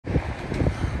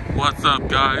What's up,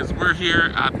 guys? We're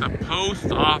here at the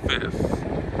post office.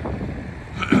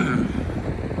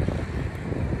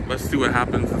 Let's see what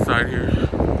happens inside here.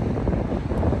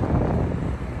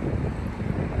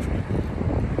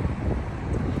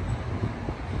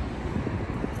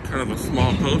 Kind of a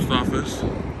small post office.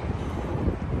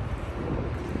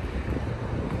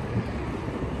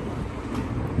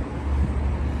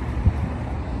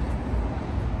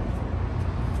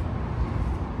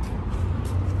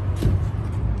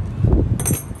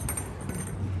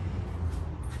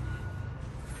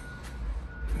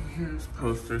 Here's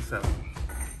poster 7.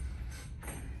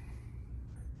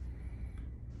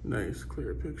 Nice,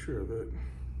 clear picture of it.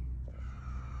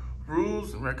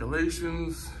 Rules and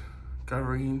regulations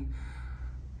governing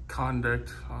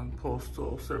conduct on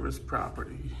postal service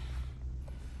property.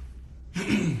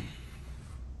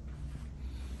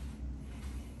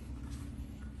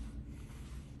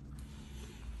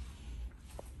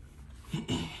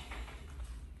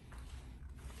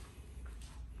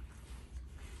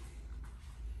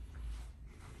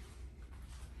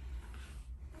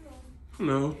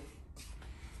 Hello.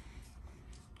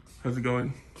 How's it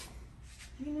going?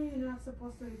 You know you're not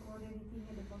supposed to record anything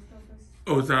at the post office?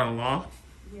 Oh, is that a law?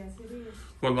 Yes, it is.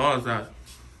 What law is that?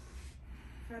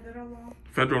 Federal law.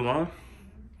 Federal law?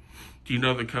 Do you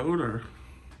know the code or?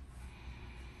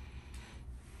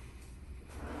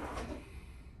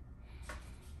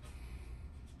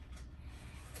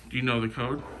 Do you know the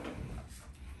code?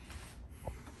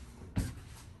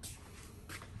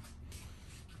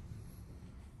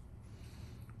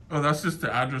 Oh, that's just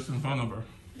the address and phone number.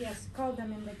 Yes, call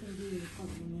them and they can do what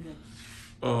you need.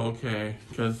 Oh, okay.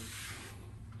 Because,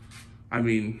 I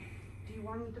mean, Do you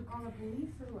want me to call the police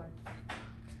or what?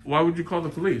 why would you call the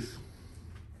police?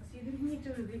 Because you didn't need to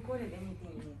record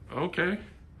anything.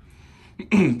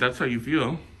 Okay. That's how you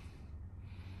feel.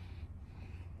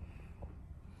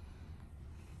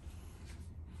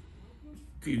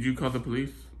 Did you call the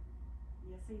police?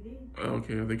 Yes, I did.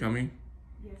 Okay, are they coming?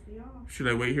 Yes, they are. Should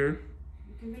I wait here?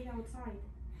 You can wait outside.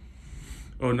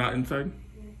 Oh, not inside?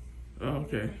 Yes. Oh,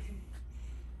 okay.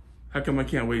 How come I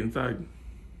can't wait inside?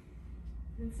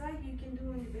 Inside you can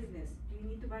do any business. Do you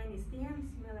need to buy any stamps,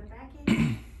 mail a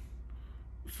package?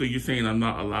 So you're saying I'm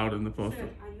not allowed in the Sir, poster?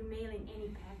 are you mailing any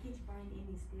package, buying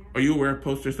any stamps? Are you aware of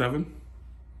poster 7?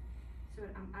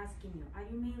 Sir, I'm asking you, are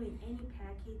you mailing any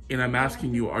package? And I'm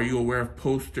asking you, are you aware of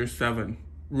poster 7?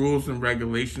 Rules and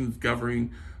regulations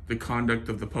governing the conduct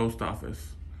of the post office.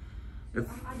 I'm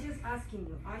just asking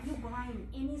you, are you buying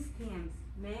any stamps,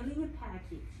 mailing a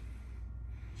package,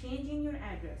 changing your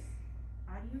address?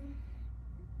 Are you?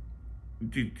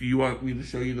 Do you want me to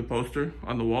show you the poster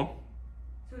on the wall?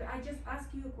 So I just ask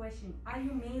you a question. Are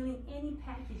you mailing any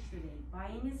package today,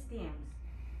 buying any stamps,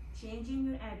 changing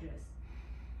your address?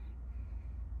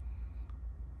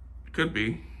 Could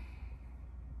be.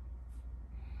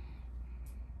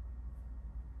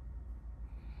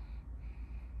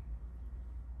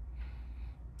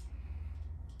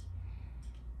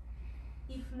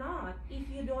 If not, if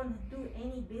you don't do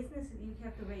any business, you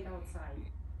have to wait outside.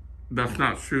 That's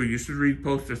not true. You should read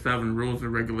poster 7, rules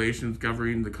and regulations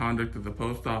governing the conduct of the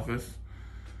post office.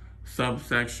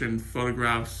 Subsection,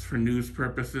 photographs for news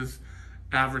purposes,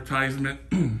 advertisement.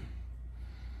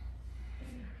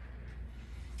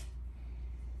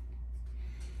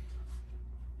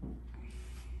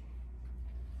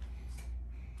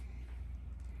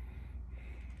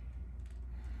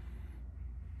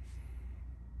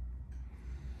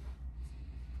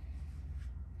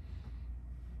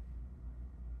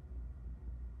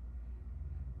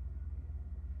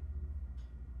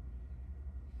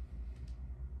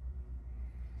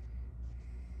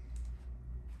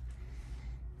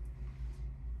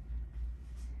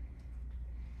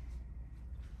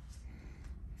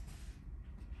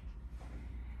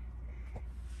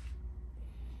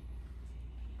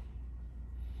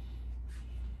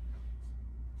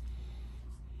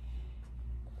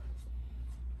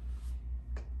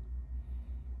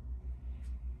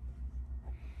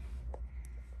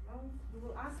 Well, you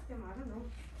will ask them, I don't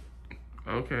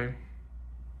know. Okay.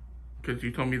 Because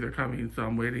you told me they're coming, so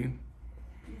I'm waiting.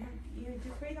 You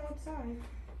just wait outside.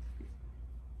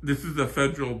 This is a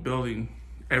federal building.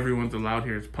 Everyone's allowed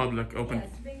here. It's public, open, Yes,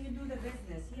 when you do the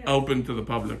business, yes. open to the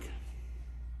public.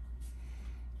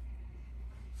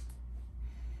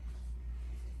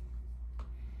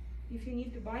 If you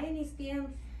need to buy any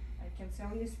stamps, I can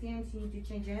sell you stamps. You need to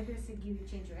change your address, I give you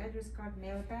change your address card,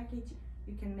 mail a package.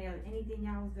 You can mail anything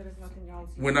else. There is nothing else.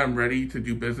 When I'm ready to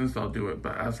do business, I'll do it.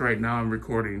 But as right now, I'm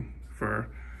recording for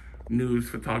news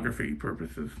photography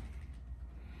purposes.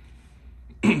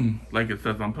 Like it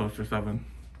says on poster 7.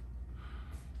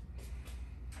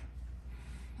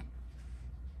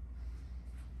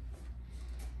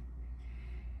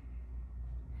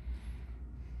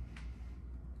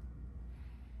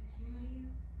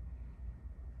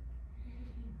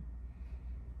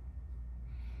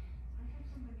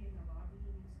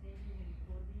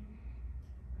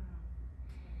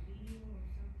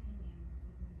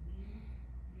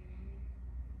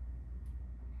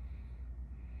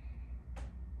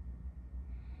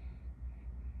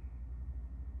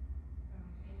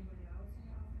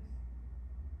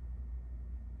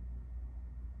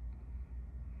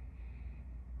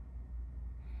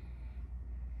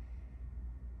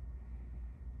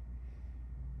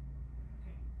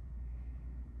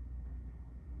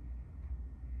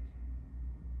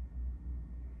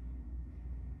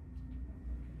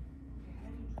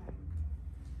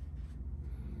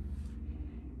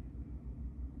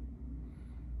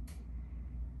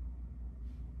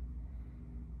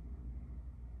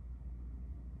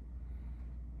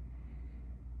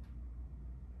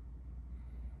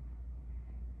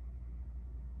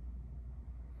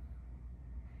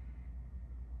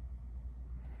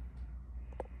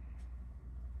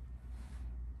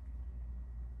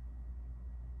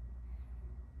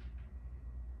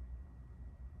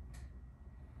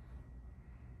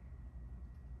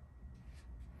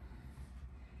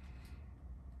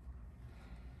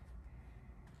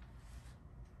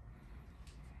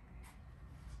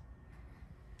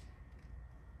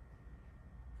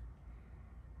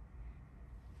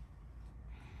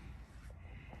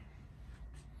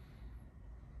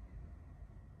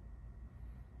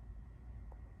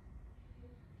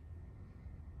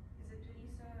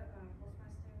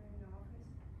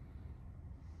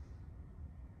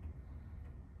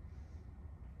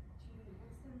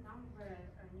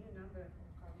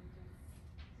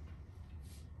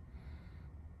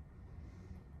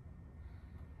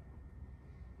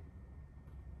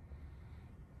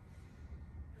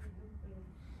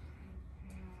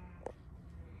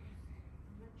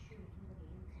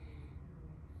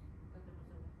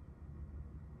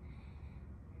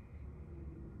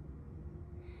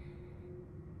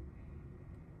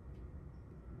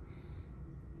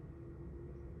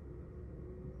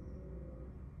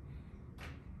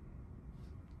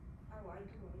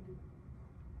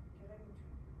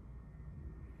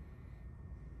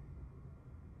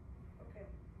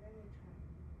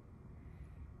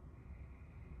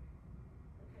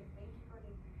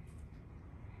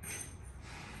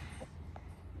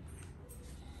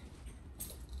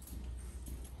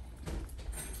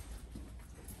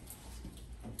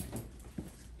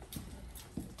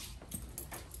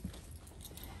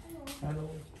 Hello.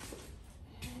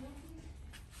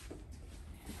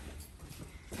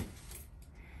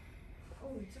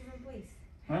 Oh, it's a wrong place.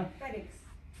 Huh? FedEx.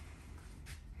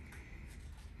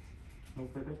 No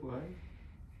FedEx, why?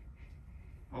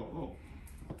 Oh.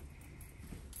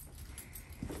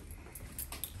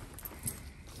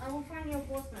 I will find your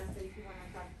postmaster if you want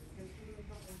to talk to him. Give me a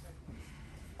phone number.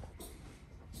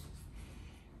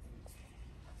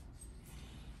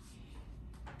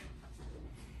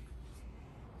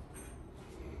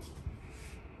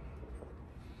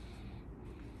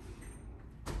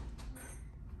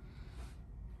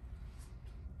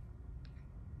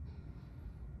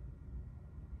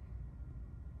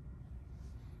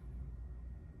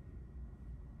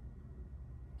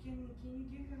 Can you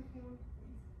give him phone,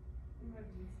 please?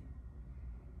 Emergency.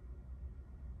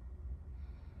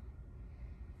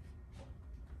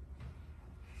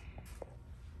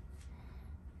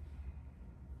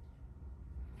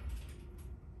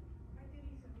 Why did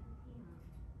he send an email?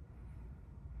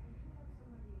 I do have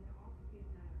somebody in the office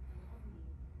that called me.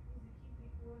 He's a keep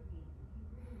recording.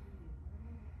 He wouldn't do it. I don't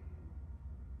know what to do.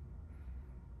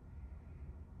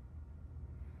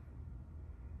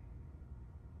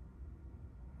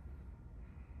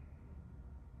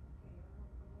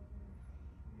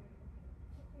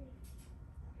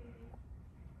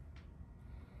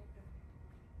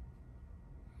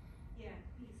 Yeah,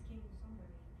 please, can you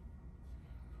somebody?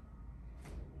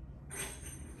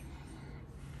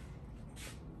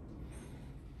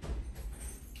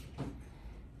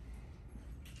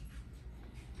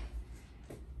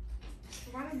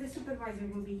 One of the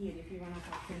supervisors will be here if you wanna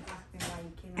talk to him, ask them why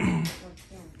he came out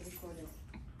or record it.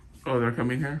 Oh, they're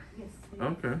coming here? Yes. they-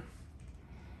 Okay.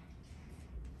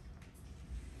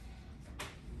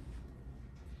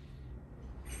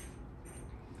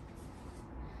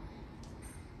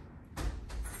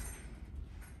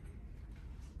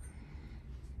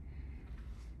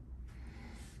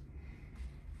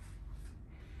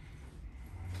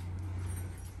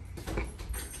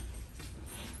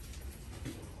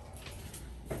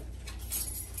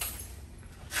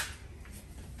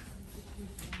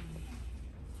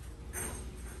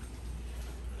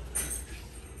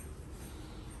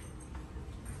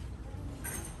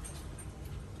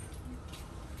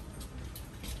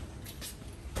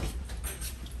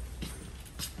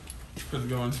 How's it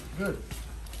going? Good.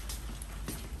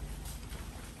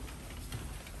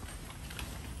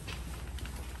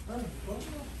 Yes,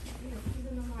 he's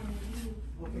in the morning.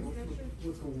 What's going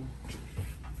on?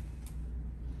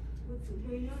 What's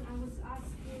going on? I was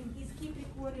asking, he's keep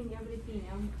recording everything.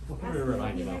 Okay. Asking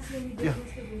Remind him, you he now. asked me Yeah.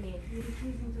 yesterday. He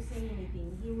refusing to say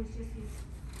anything. He was just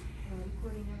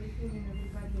recording everything and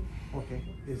everybody. Okay.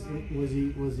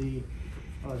 Was he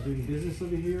doing business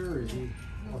over here, or is he?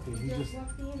 No, Okay. he just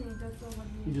walked in and that's all what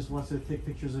He just wants to take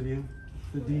pictures of you.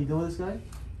 Do you know this guy?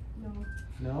 No,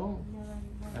 No.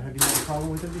 never. Have you had a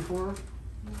problem with him before?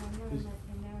 No, never Is- met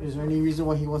him, never. Is there any reason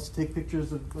why he wants to take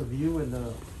pictures of you and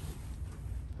the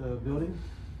building?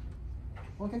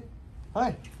 Okay.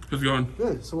 Hi. How's it going?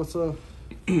 Good. So what's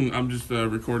I'm just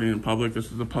recording in public.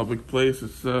 This is a public place.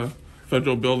 It's a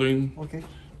federal building. okay?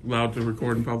 Allowed to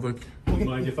record in public.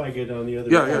 Mind if I get on the other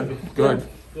Yeah, side? yeah. Go ahead.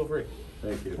 Feel free.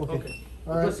 Thank you. Okay.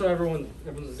 All right. Just so everyone's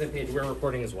on the same page, we're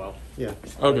recording as well. Yeah.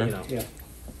 Okay. You know. Yeah.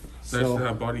 Nice to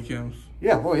have body cams.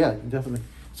 Yeah, oh yeah, definitely.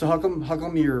 So how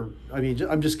come you're, I mean,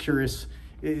 I'm just curious,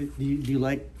 do you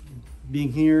like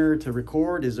being here to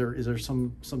record? Is there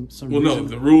some Well, no, reason?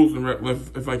 the rules and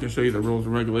if I can show you the rules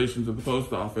and regulations of the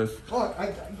post office. Oh,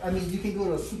 I mean, you can go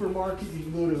to a supermarket, you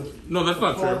can go to. No, that's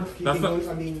not farm, true. you That's can not.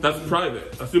 go- I mean, That's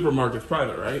private. A supermarket's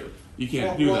private, right? You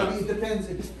can't do well, that. I mean, it depends,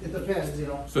 it depends, you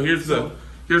know. So here's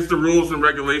the rules and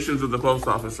regulations of the post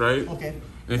office, right? Okay,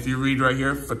 And if you read right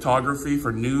here, photography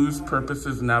for news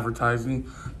purposes and advertising,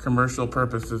 commercial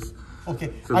purposes.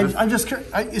 okay. So this- I'm just,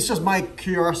 it's just my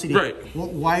curiosity. Right.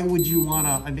 Why would you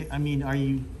wanna, I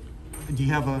mean, do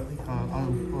you have a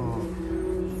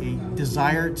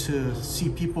desire to see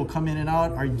people come in and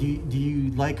out? Or do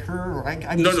you like her? Or I'm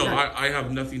No, just no, curious. I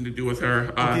have nothing to do with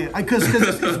her. Okay, because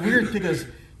it's weird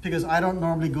because I don't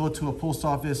normally go to a post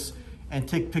office and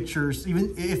take pictures,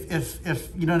 even if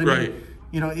you know what I mean. Right.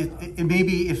 You know, it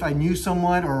maybe if I knew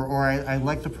someone or I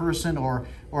like the person or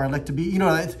I like to be, you know.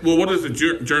 Well, what does a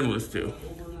journalist do?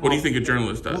 What do you think a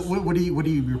journalist does? What are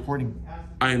you reporting?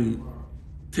 I'm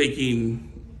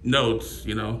taking notes,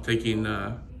 you know, and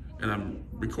I'm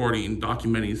recording,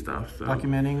 documenting stuff. So.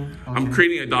 Documenting. Okay. I'm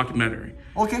creating a documentary.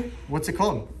 Okay, what's it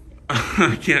called?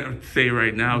 I can't say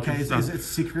right now. 'Cause Okay, it's is not- it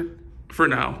secret? for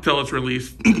now, till it's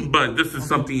released. But this is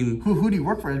something. Who do you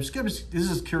work for? This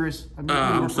is curious. I mean, who do you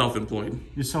I'm work for? self-employed.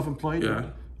 You're self-employed? Yeah.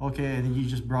 Okay, and then you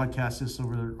just broadcast this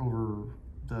over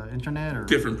the internet or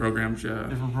Different programs, yeah.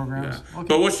 different programs? Yeah. Okay.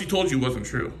 But what she told you wasn't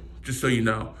true, just so you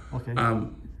know. Okay.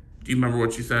 Do you remember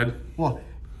what she said? Well,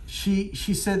 she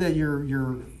said that you're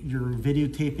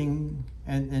videotaping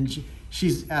and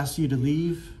she's asked you to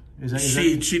leave. Is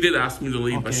that She did ask me to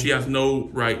leave, but Okay. she has no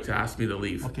right to ask me to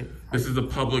leave. Okay. This is a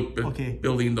public Okay.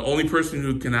 building. The only person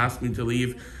who can ask me to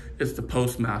leave is the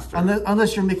postmaster.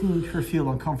 unless you're making her feel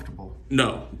uncomfortable?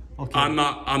 No. Okay. I'm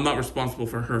not responsible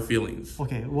for her feelings.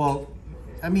 Okay. Well,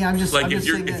 I mean, I'm just Like I'm if just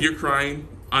you're saying if that- you're crying,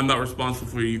 I'm not responsible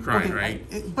for you crying, Okay,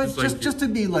 right? but like just to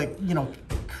be like, you know,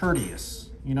 courteous.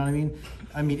 You know what I mean?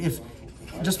 I mean, if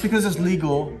just because it's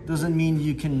legal doesn't mean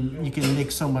you can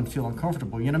make someone feel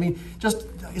uncomfortable. You know what I mean? Just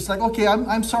it's like, okay,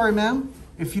 I'm sorry, ma'am.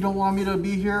 If you don't want me to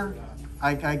be here,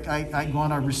 I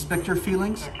want to respect your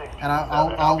feelings, and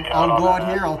I'll go out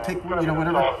here. I'll take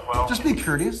whatever. Just be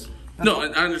courteous. No, I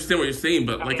understand what you're saying,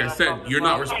 but like I said, you're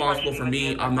not responsible for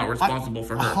me. I'm not responsible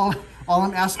for her. All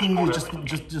I'm asking you is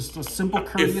just a simple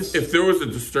courteous. If there was a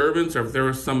disturbance or if there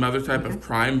was some other type of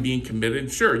crime being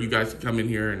committed, sure, you guys can come in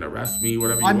here and arrest me,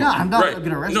 whatever you want. I'm not Right.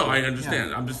 gonna arrest No, you. I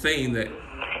understand. Yeah. I'm just saying that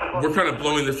we're kind of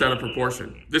blowing this out of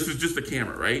proportion. This is just a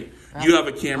camera, right? You have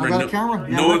a camera. I got a No, camera,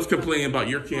 yeah. no one's complaining about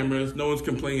your cameras. No one's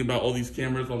complaining about all these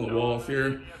cameras on the walls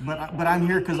here. but I'm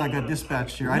here because I got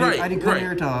dispatched here. I Right, didn't come right.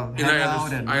 here to And hang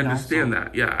out and I understand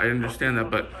that. Yeah, I understand that,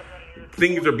 but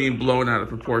things are being blown out of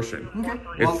proportion. Okay.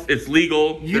 Well, It's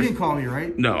legal. you didn't call me,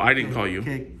 right? No, I didn't call you.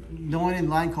 Okay. No one in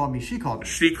line called me. She called me.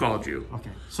 She called you. Okay.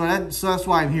 So that's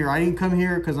why I'm here. I didn't come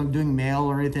here because I'm doing mail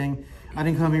or anything. I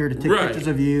didn't come here to take Right, pictures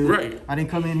of you. right. I didn't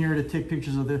come in here to take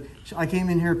pictures of the. I came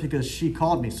in here because she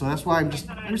called me. So that's why I'm just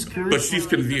curious. But she's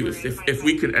confused. If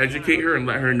we could educate her and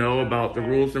let her know about the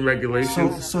rules and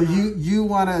regulations, So you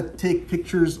want to take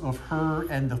pictures of her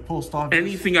and the post office?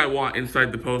 anything I want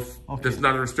inside the post Okay. that's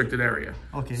not a restricted area.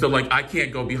 Okay. So like I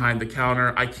can't go behind the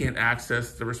counter. I can't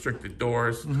access the restricted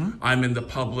doors. Mm-hmm. I'm in the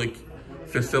public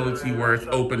facility where it's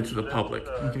open to the public.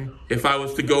 Okay. If I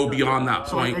was to go beyond that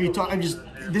So point, are you talking?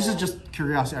 This is just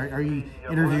curiosity. Are you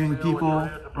interviewing people,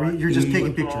 or you're just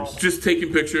taking pictures? just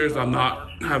taking pictures. I'm not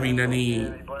having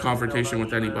any confrontation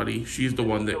with anybody. She's the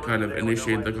one that kind of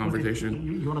initiated the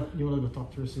confrontation. You want to go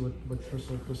talk to her, see what her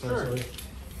side is?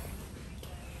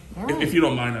 All right. If you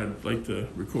don't mind, I'd like to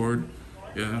record.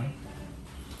 Yeah.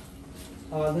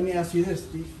 Let me ask you this: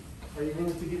 are you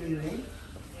willing to give me your name?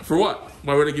 For what?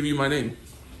 Why would I give you my name?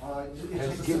 I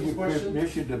didn't give you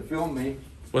permission to film me.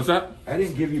 What's that? I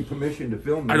didn't give you permission to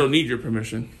film me. I don't need your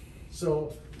permission.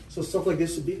 So stuff like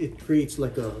this, it creates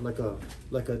like a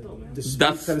dispute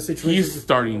That's kind of situation. he's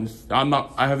starting. I'm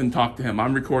not. I haven't talked to him.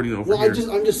 I'm recording over Well,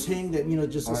 here. I'm just saying that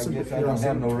just a I simple guess I don't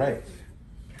have no rights.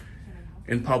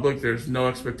 In public, there's no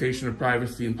expectation of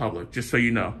privacy in public. Just so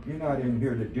you know. You're not in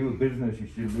here to do business. You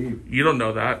should leave. You don't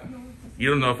know that. You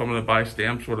don't know if I'm going to buy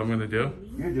stamps. What I'm going to do.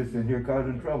 You're just in here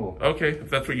causing trouble. Okay, if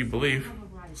that's what you believe.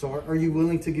 So are you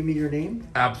willing to give me your name?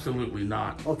 Absolutely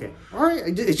not. Okay. All right.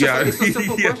 It's just Yeah. it's a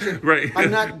simple Yeah, question. right.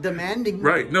 I'm not demanding.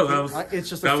 Right. No, that was. It's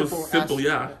just that a was simple.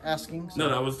 Yeah. asking. So. No,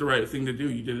 that was the right thing to do.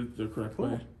 You did it the correct way.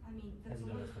 I mean, that's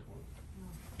what.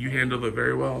 You handled it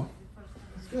very well.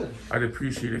 It's good. I'd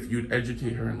appreciate if you'd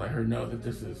educate her and let her know that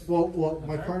this is. Well,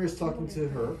 my partner's talking to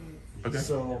her. Okay.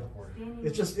 So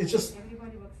it's just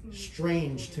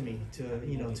strange to me to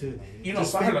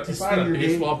If I had a your day.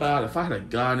 baseball bat, if I had a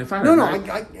gun, if I had No, a no,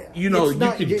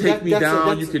 knife, you could take me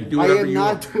down. You could do I whatever am you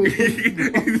not want.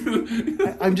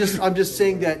 doing. I'm just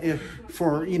saying that if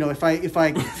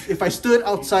I stood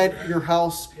outside your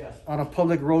house on a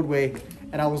public roadway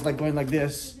and I was like going like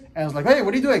this and I was like, hey,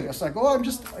 what are you doing? I was like, oh, I'm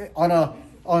just on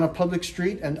a public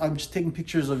street and I'm just taking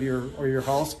pictures of your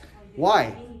house.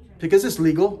 Why? Because it's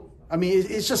legal. I mean,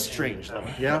 it's just strange, though.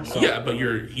 Yeah. So, Yeah, but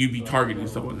you'd be targeting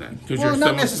someone then, because well, you're not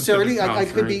someone's necessarily. specific I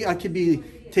house, could right? be. I could be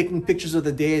taking pictures of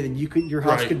the day, and your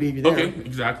house Right. could be there. Okay,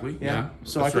 exactly. Yeah.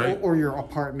 So that's I could, right. or your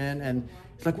apartment, and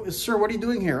it's like, sir, what are you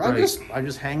doing here? I'm Right.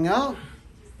 just hanging out.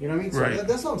 You know what I mean? So Right.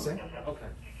 that's all I'm saying. Okay.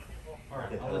 All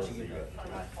right, I'll let you get it.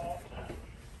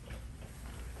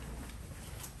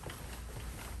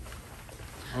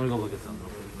 I'm gonna go look at something.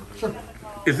 Sure.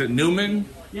 Is it Newman?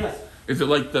 Yes. Is it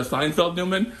like the Seinfeld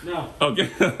Newman? No. Okay.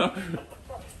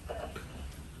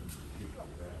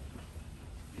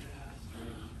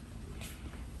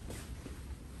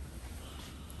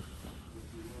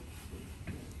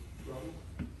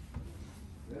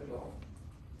 That's all.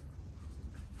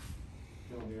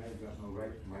 Tell me I ain't got no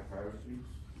right to my privacy.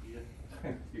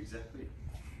 Yeah, exactly.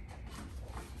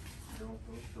 Don't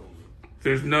show me.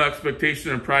 There's no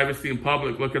expectation of privacy in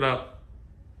public. Look it up.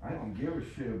 I don't give a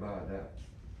shit about that.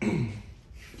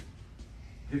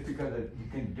 Just because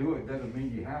you can do it doesn't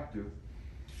mean you have to.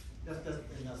 That's what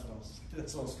I was.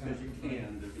 That's what I was Because you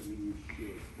can, doesn't mean you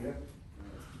should. Yep.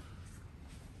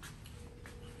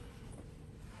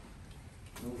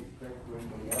 No respect for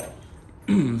anybody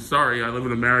else. Sorry, I live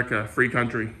in America, free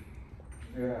country.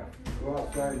 Yeah, go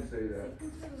outside and say that.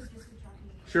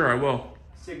 Sure, I will.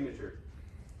 Signature.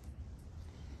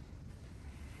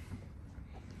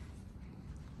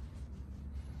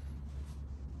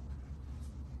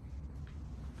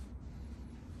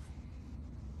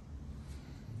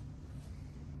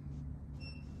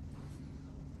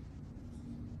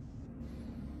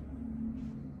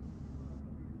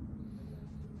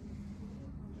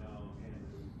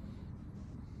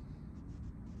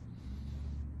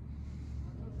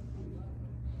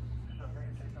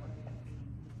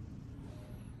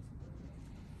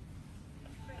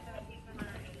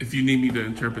 If you need me to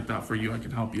interpret that for you, I can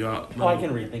help you out. Oh, I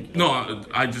can read, thank you. No,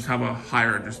 I just have a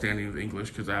higher understanding of English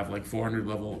because I have like 400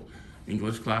 level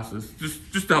English classes.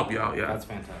 Just to help you out, yeah. That's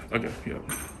fantastic. Okay, yeah.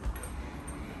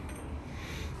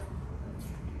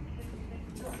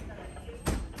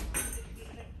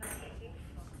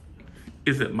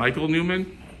 Is it Michael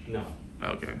Newman? No.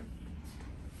 Okay.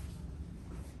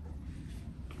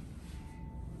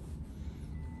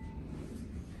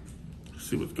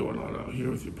 See what's going on out here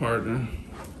with your partner.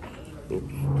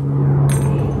 Oops.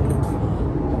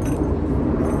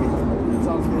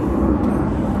 Sounds good.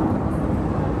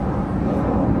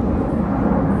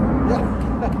 Yeah.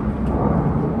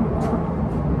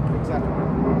 Exactly.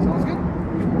 Sounds good.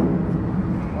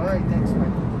 All right, thanks,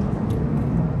 Mike.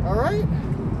 All right.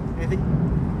 Anything?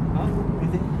 Huh?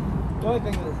 Anything? The only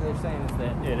thing that they're saying is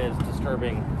that it is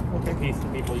disturbing Okay. the peace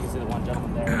of people. You can see the one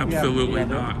gentleman there. Absolutely Yeah,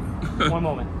 not. One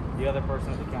moment. The other person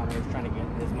at the counter is trying to get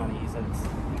his money. He said it's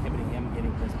inhibiting him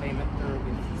getting his payment through.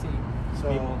 We can see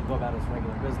people go about his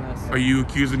regular business. Are you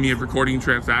accusing me of recording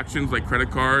transactions like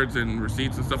credit cards and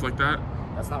receipts and stuff like that?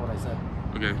 That's not what I said.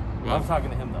 Okay. I'm Well,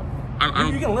 talking to him though. I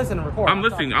don't- You can listen and record. I'm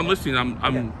listening. I'm listening. I'm.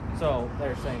 Okay. So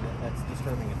they're saying that that's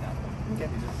disturbing at that point. Okay.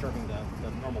 It's disturbing the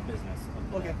normal business.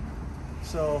 Of the Okay.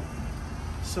 So,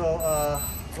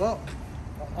 well,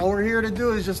 all we're here to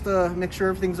do is just make sure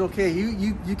everything's okay.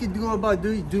 You can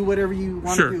do whatever you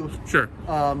want Sure. to do. Sure.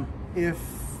 If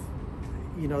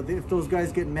you know if those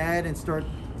guys get mad and start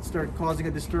causing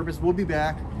a disturbance, we'll be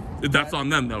back. That's on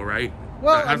them though, right?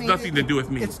 Well, that has nothing to do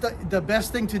with me. It's the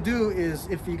best thing to do is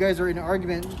if you guys are in an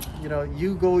argument,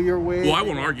 you go your way. Well, I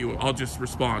won't argue. I'll just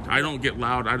respond. I don't get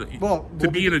loud. I don't. Well,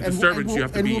 to be in a disturbance, you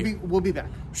have to be. We'll be back.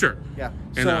 Sure. Yeah.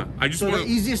 And So, I just so want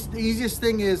the easiest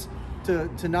thing is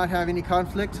to not have any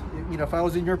conflict. If I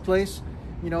was in your place,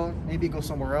 maybe go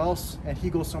somewhere else, and he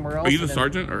goes somewhere else. Are you the and then-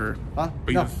 sergeant or? Huh? Are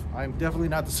you No, the- I'm definitely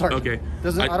not the sergeant. Okay.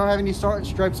 I don't have any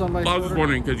stripes on my Well, I was shoulder just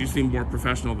wondering because you seem more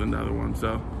professional than the other one.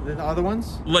 So, than the other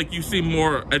ones. like, you seem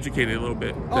more educated a little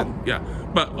bit. Oh. Yeah.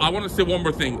 But I want to say one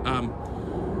more thing.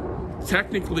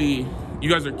 Technically, you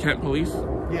guys are Kent Police.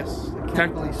 Yes. the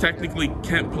Kent Police. Technically,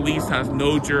 Kent Police has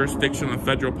no jurisdiction on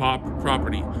federal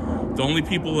property. The only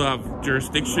people who have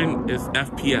jurisdiction is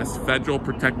FPS, Federal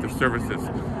Protective Services.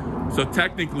 So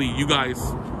technically, you guys,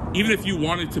 even if you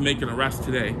wanted to make an arrest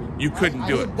today, you couldn't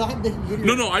do it.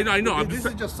 No, I know. I'm This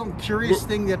just is just some curious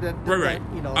thing that right.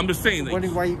 I'm just saying, like,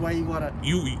 wondering why you want to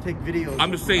you take videos.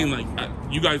 I'm just saying, like,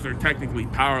 you guys are technically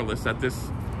powerless at this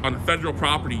on the federal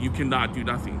property. You cannot do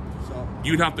nothing. So,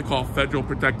 You'd have to call Federal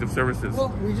Protective Services. well,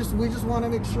 we just want to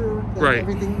make sure that Right.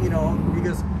 everything,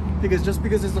 because just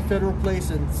because it's a federal place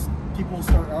and people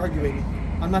start arguing,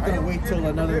 I'm not going to wait till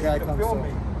another guy comes. Film me.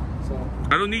 So,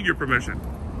 I don't need your permission.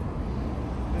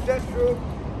 Is that true?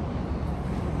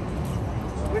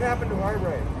 What happened to our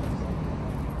right?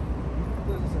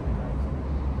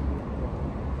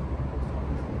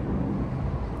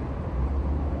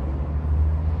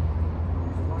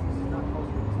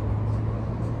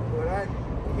 But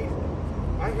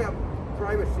I have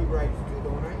privacy rights too,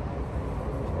 don't I?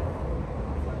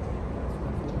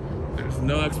 There's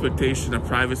no expectation of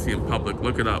privacy in public.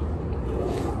 Look it up.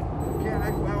 Can't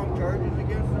I file charges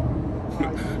against them?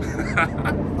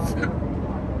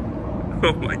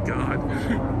 Oh my God.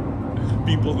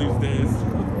 People these days.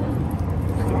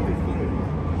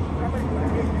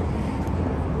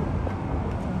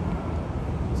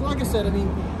 so like I said, I mean,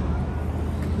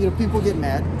 people get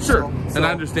mad. Sure, so- and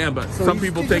I understand, but so some you-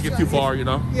 people you take just- it too far, you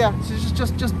know? Yeah, so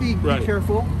just be Right.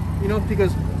 careful,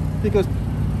 because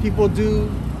people do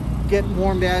get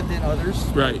more mad than others.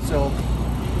 Right. So,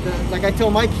 like I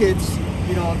tell my kids,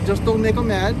 just don't make them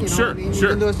mad. You know Sure, what I mean? sure.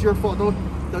 Even though it's your fault, don't,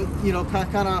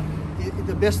 kind of.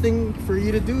 The best thing for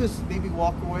you to do is maybe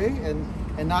walk away and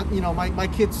not. My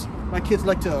kids my kids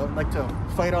like to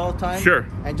fight all the time. Sure.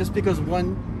 And just because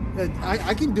one,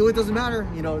 I can do it, doesn't matter.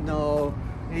 You know, no,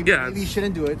 maybe you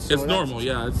shouldn't do it. So it's normal,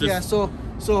 yeah. It's just, yeah.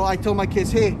 So I tell my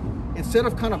kids, hey, instead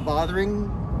of kind of bothering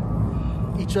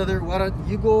each other, why don't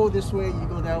you go this way, you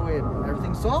go that way, and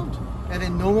everything's solved. And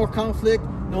then no more conflict,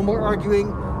 no more arguing.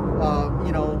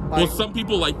 You know. Well, some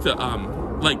people like to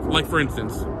like for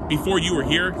instance, before you were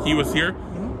here, he was here.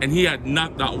 And he had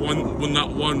not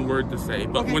one word to say.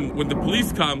 But Okay. when the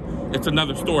police come, it's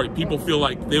another story. People feel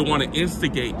like they want to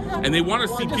instigate, and they want to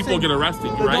see people get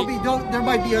arrested, right? There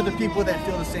might be other people that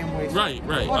feel the same way. Right.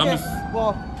 Okay.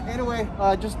 Well, anyway,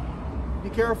 just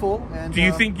be careful. And Do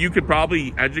you think you could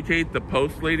probably educate the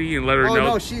post lady and let her Oh know?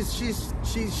 no, she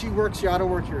works here. I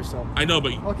don't work here, so. I know,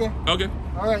 but Okay. okay.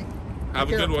 All right. Have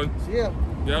Take a care. good one. See ya.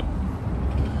 Yep.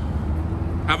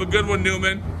 Have a good one,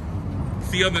 Newman.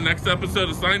 See you on the next episode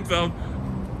of Seinfeld.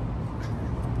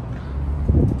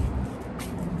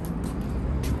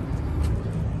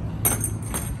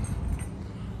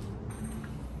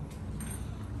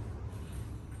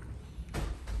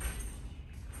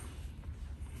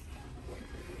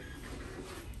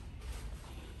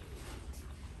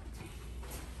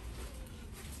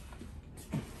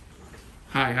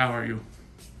 Hi, how are you?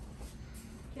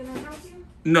 Can I help you?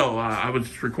 No, I was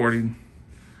just recording.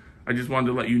 I just wanted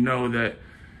to let you know that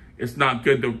it's not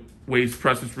good to waste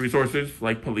precious resources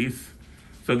like police.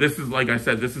 So this is, like I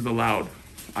said, this is allowed.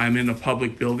 I'm in a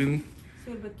public building.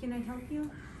 Sir, but can I help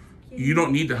you? You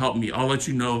don't need to help me. I'll let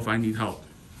you know if I need help.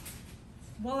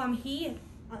 Well, I'm here.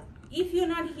 If you're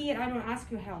not here, I don't ask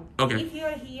you help. Okay. If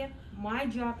you're here, my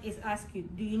job is ask you,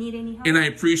 do you need any help? And I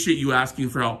appreciate you asking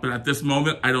for help, but at this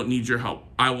moment, I don't need your help.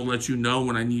 I will let you know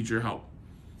when I need your help.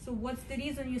 So what's the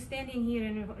reason you're standing here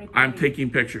and recording? I'm taking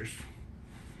pictures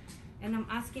And I'm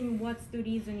asking what's the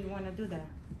reason you want to do that?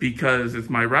 because it's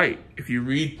my right. If you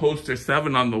read poster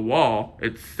 7 on the wall,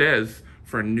 it says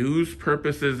for news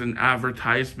purposes and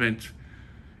advertisement,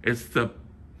 it's the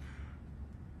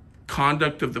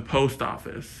conduct of the post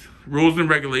office. Rules and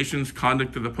regulations,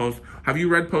 conduct of the post. Have you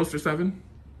read poster 7?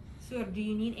 Sir, do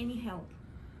you need any help?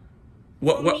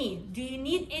 What? Me, do you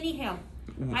need any help?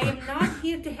 I am not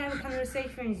here to have a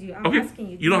conversation with you. I'm Okay, asking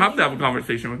you. you don't have to have a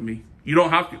conversation with me. You don't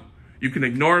have to. You can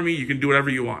ignore me. You can do whatever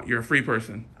you want. You're a free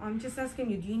person. I'm just asking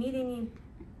you, do you need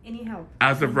any help?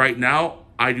 As of right now,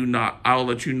 I do not. I'll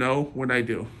let you know when I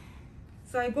do.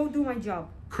 So I go do my job.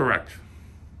 Correct.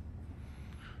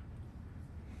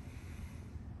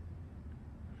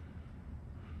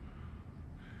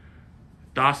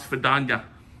 Das Vidanya.